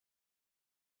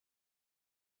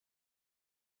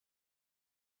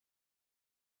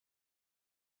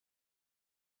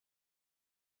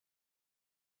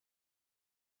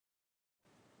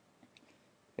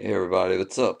Hey everybody,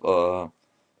 what's up? A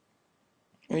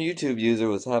YouTube user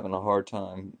was having a hard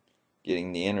time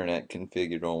getting the internet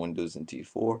configured on Windows and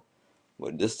T4,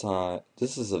 but this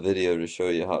is a video to show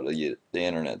you how to get the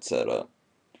internet set up.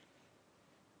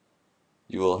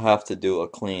 You will have to do a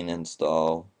clean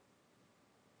install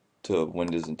to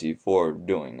Windows and T4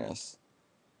 doing this.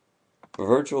 For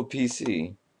virtual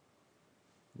PC,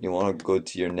 you want to go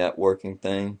to your networking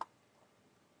thing,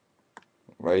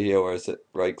 right here where it's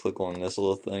right click on this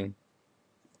little thing,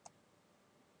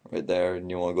 right there, and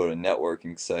you want to go to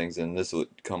networking settings, and this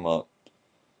would come up.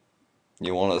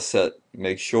 You want to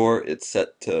make sure it's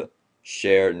set to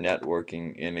share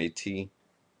networking MAT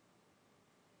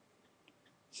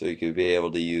so you could be able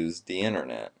to use the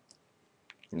internet.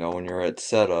 When you're at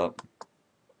setup,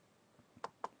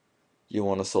 you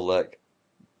want to select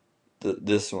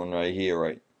this one right here,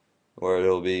 right, where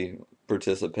it'll be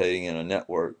participating in a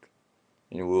network,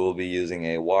 and we will be using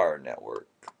a wired network.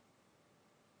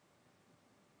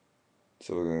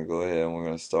 So we're going to go ahead and we're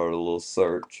going to start a little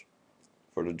search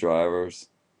for the drivers.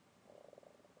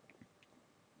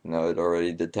 Now it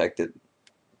already detected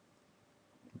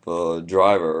the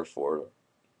driver for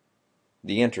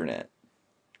the internet.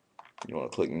 You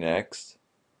want to click next.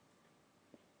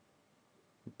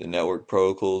 The network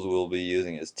protocols we'll be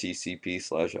using is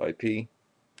TCP/IP.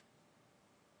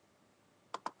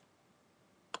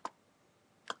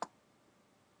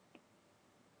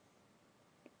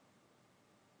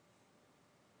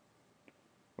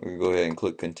 We'll go ahead and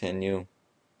click continue.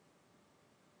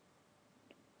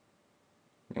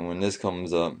 And when this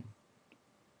comes up,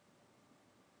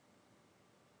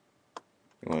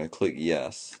 you want to click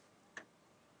yes.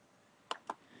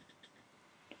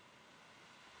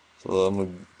 So I'm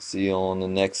going to see you on the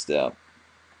next step.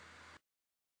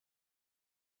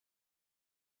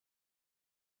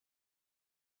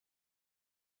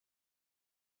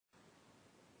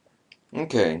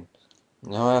 Okay,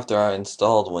 now after I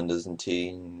installed Windows NT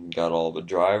and got all the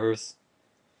drivers,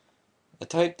 I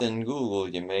typed in Google.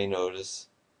 You may notice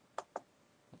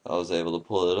I was able to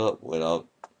pull it up without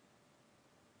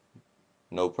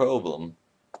no problem.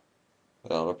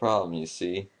 Without a problem, you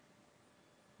see.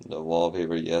 The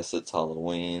wallpaper, yes, it's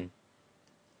Halloween.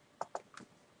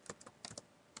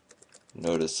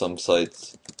 Notice some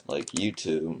sites like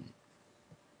YouTube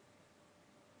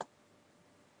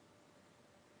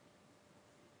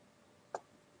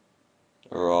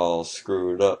are all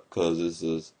screwed up because this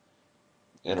is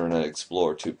Internet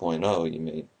Explorer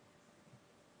 2.0.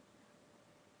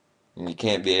 You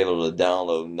can't be able to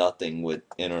download nothing with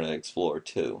Internet Explorer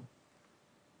 2.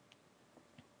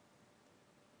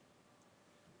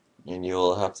 And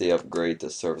you'll have to upgrade to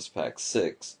Service Pack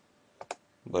 6.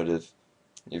 But if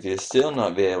you still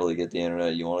not be able to get the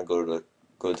internet, you want to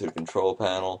go to the control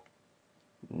panel,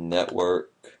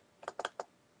 network,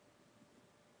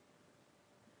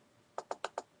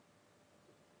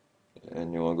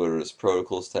 and you want to go to this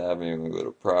protocols tab, and you're going to go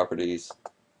to properties.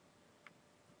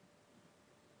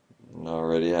 And I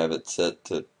already have it set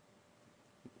to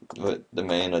the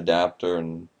main adapter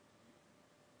and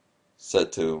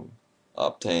set to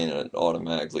obtain it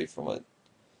automatically from it.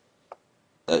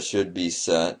 That should be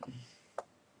set.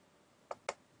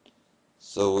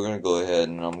 So we're going to go ahead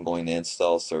and I'm going to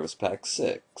install Service Pack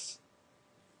 6.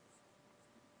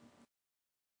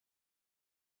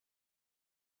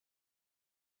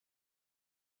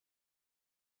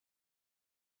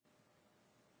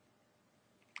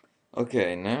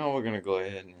 Okay, now we're going to go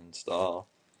ahead and install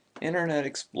Internet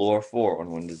Explorer 4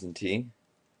 on Windows NT.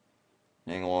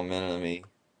 Hang on a minute, let me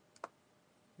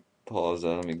pause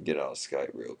that. Let me get out of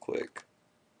Skype real quick.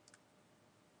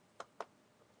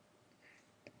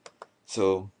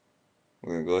 So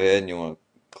we're going to go ahead and you want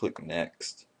to click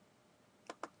next.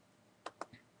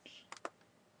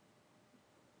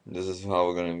 This is how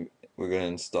we're going to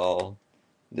install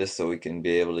this so we can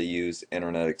be able to use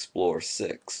Internet Explorer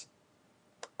 6.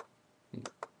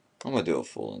 I'm going to do a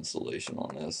full installation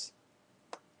on this.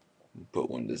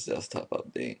 Put Windows Desktop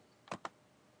Update.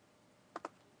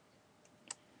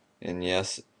 And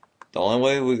yes, the only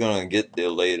way we're going to get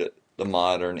the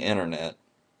modern internet,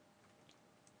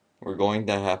 we're going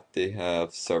to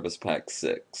have Service Pack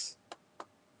 6.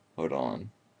 Hold on.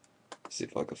 See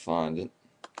if I can find it.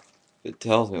 It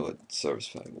tells me what Service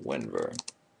Pack WinVer.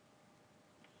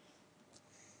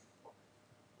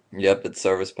 Yep, it's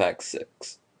Service Pack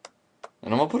 6.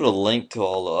 And I'm going to put a link to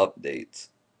all the updates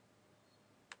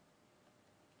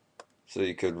so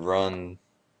you could run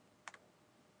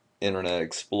Internet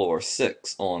Explorer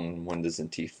 6 on Windows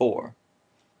NT 4.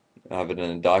 I have it in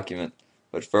a document,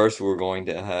 but first we're going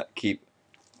to keep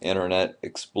Internet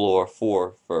Explorer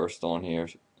 4 first on here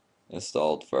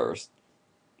installed first.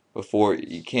 before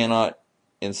you cannot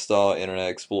install Internet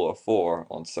Explorer 4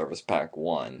 on Service Pack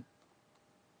 1.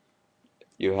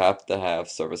 You have to have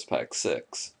Service Pack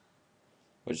 6,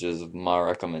 which is my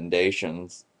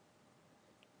recommendations,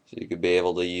 so you could be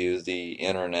able to use the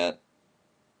internet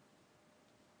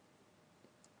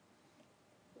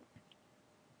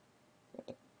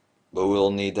but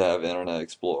we'll need to have Internet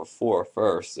Explorer 4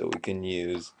 first so we can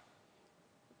use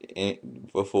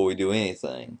before we do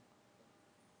anything.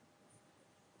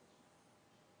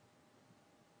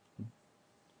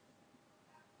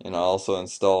 And I also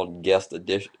installed guest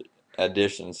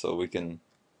addition so we can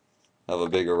have a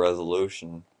bigger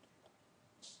resolution.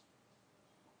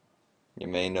 You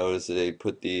may notice that they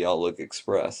put the Outlook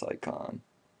Express icon.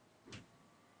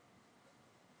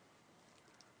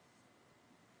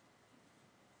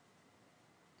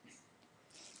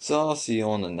 So I'll see you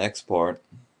on the next part.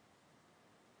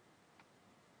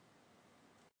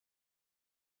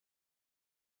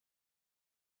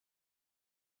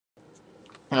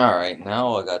 Alright,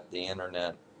 now I got the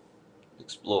Internet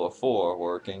Explorer 4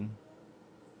 working,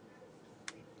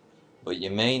 but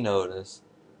you may notice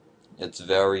it's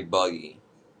very buggy.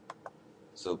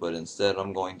 But instead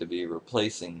I'm going to be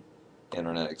replacing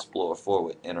Internet Explorer 4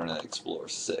 with Internet Explorer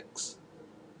 6,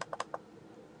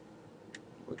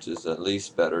 which is at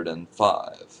least better than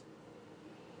 5.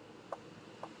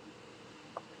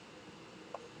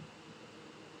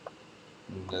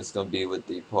 And it's going to be with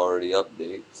the party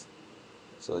updates.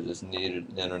 So I just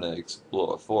needed Internet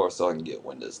Explorer 4 so I can get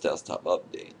Windows Desktop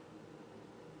Update.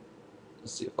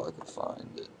 Let's see if I can find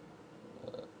it.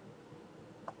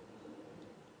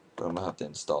 But I'm going to have to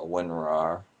install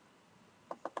WinRAR.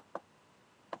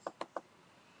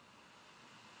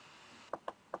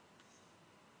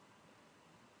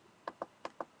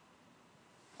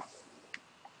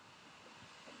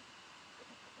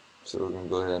 So we're going to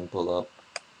go ahead and pull up.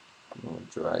 I'm going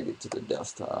to drag it to the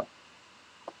desktop.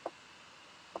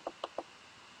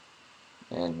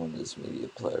 And Windows Media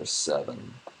Player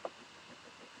 7.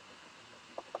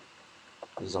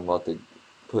 Because I'm about to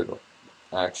put an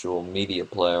actual media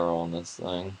player on this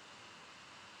thing.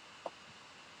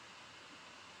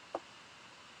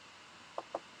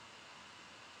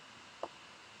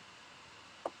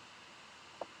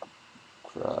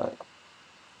 Right.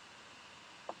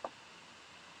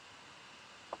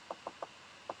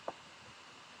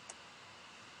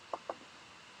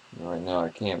 Right now I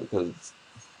can't because it's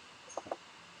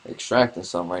extracting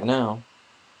some right now.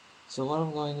 So what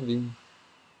I'm going to do,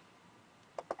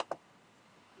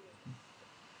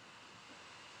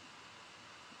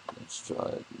 let's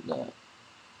try that.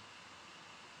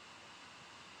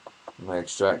 I'm going to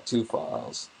extract 2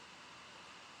 files.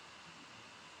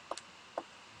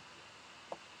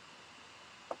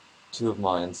 Two of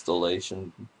my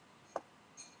installation.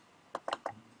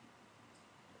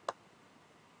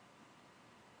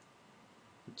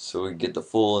 So we get the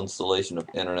full installation of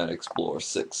Internet Explorer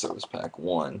 6 Service Pack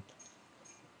 1.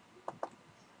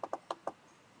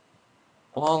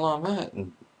 While I'm at,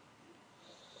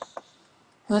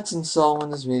 let's install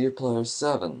Windows Media Player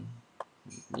 7.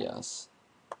 Yes.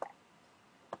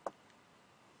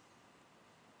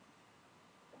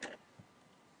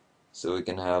 So we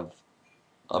can have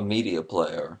a media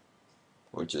player,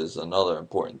 which is another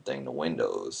important thing to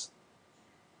Windows.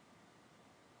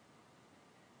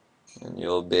 And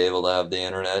you'll be able to have the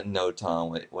internet in no time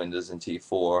with Windows NT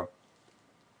 4.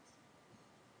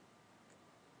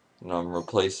 And I'm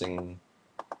replacing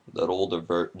that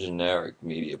older generic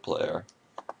media player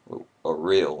with a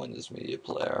real Windows Media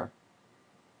Player.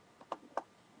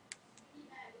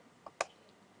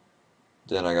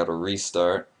 Then I gotta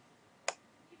restart.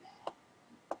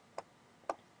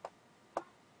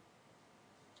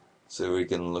 So we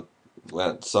can look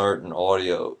at certain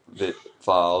audio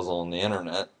files on the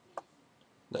internet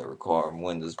that require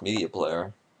Windows Media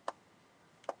Player.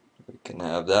 We can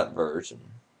have that version.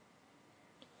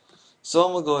 So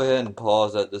I'm going to go ahead and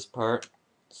pause at this part.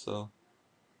 So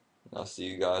I'll see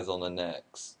you guys on the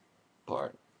next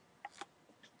part.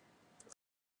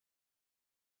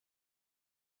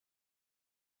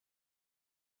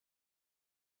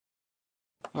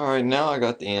 Alright, now I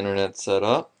got the internet set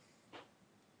up.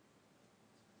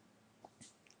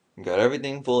 Got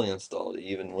everything fully installed,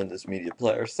 even Windows Media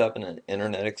Player 7 and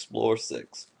Internet Explorer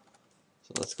 6.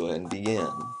 So let's go ahead and begin.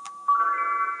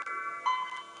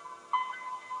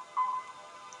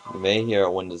 You may hear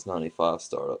a Windows 95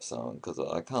 startup sound because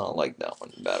I kind of like that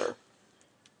one better.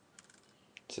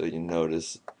 So you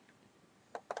notice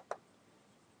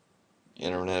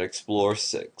Internet Explorer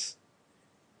 6.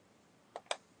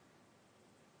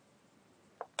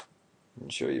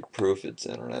 And show you proof it's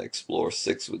Internet Explorer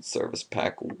 6 with Service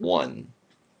Pack 1.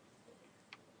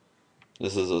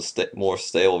 This is a more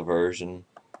stable version.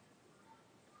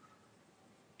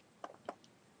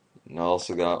 And I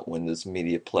also got Windows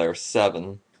Media Player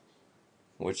 7,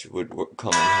 which which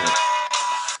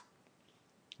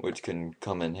can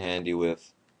come in handy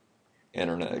with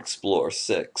Internet Explorer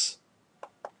 6.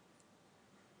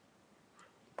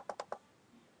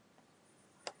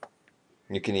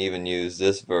 You can even use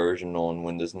this version on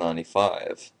Windows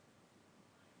 95.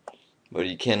 But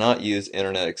you cannot use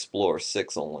Internet Explorer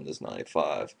 6 on Windows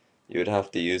 95. You would have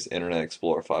to use Internet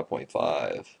Explorer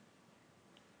 5.5.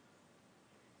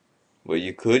 But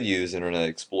you could use Internet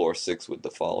Explorer 6 with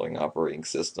the following operating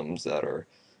systems that are,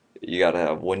 you gotta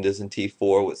have Windows NT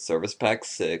 4 with Service Pack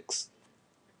 6,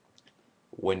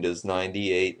 Windows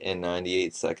 98 and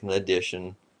 98 Second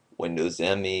Edition, Windows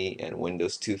ME, and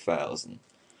Windows 2000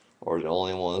 are the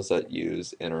only ones that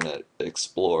use Internet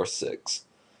Explorer 6.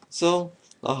 So,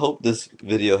 I hope this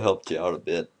video helped you out a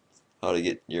bit, how to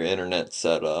get your internet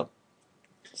set up.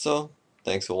 So,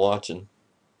 thanks for watching.